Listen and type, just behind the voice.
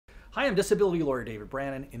Hi, I'm disability lawyer David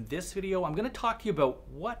Brannon. In this video, I'm going to talk to you about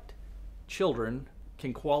what children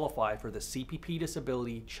can qualify for the CPP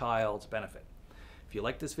Disability Child Benefit. If you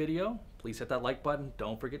like this video, please hit that like button.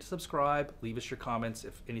 Don't forget to subscribe. Leave us your comments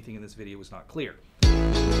if anything in this video was not clear.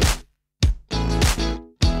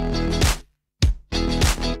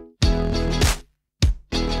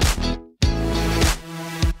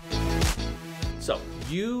 So,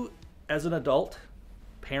 you as an adult,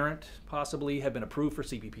 parent possibly, have been approved for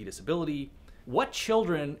CPP disability. What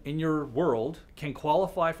children in your world can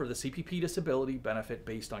qualify for the CPP disability benefit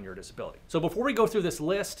based on your disability? So before we go through this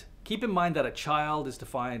list, keep in mind that a child is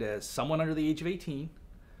defined as someone under the age of 18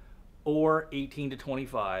 or 18 to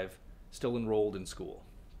 25 still enrolled in school.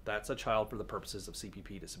 That's a child for the purposes of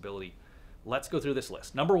CPP disability. Let's go through this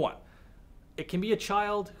list. Number one, it can be a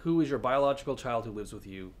child who is your biological child who lives with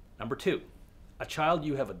you. Number two, a child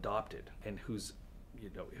you have adopted and who's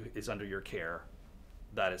is under your care.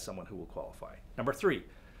 That is someone who will qualify. Number three,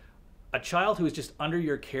 a child who is just under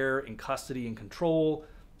your care in custody and control,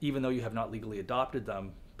 even though you have not legally adopted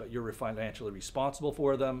them, but you're financially responsible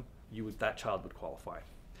for them, that child would qualify.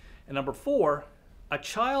 And number four, a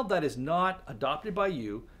child that is not adopted by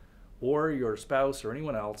you or your spouse or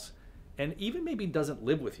anyone else, and even maybe doesn't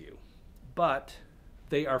live with you, but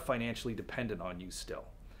they are financially dependent on you still.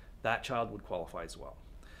 That child would qualify as well.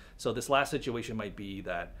 So this last situation might be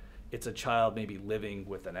that it's a child maybe living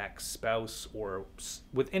with an ex-spouse or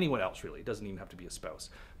with anyone else really. It doesn't even have to be a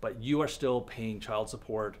spouse. But you are still paying child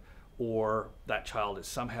support, or that child is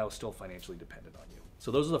somehow still financially dependent on you.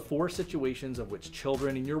 So those are the four situations of which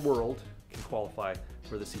children in your world can qualify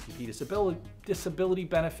for the CPP disability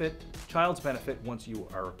benefit, child's benefit, once you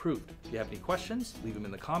are approved. If you have any questions, leave them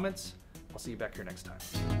in the comments. I'll see you back here next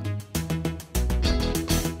time.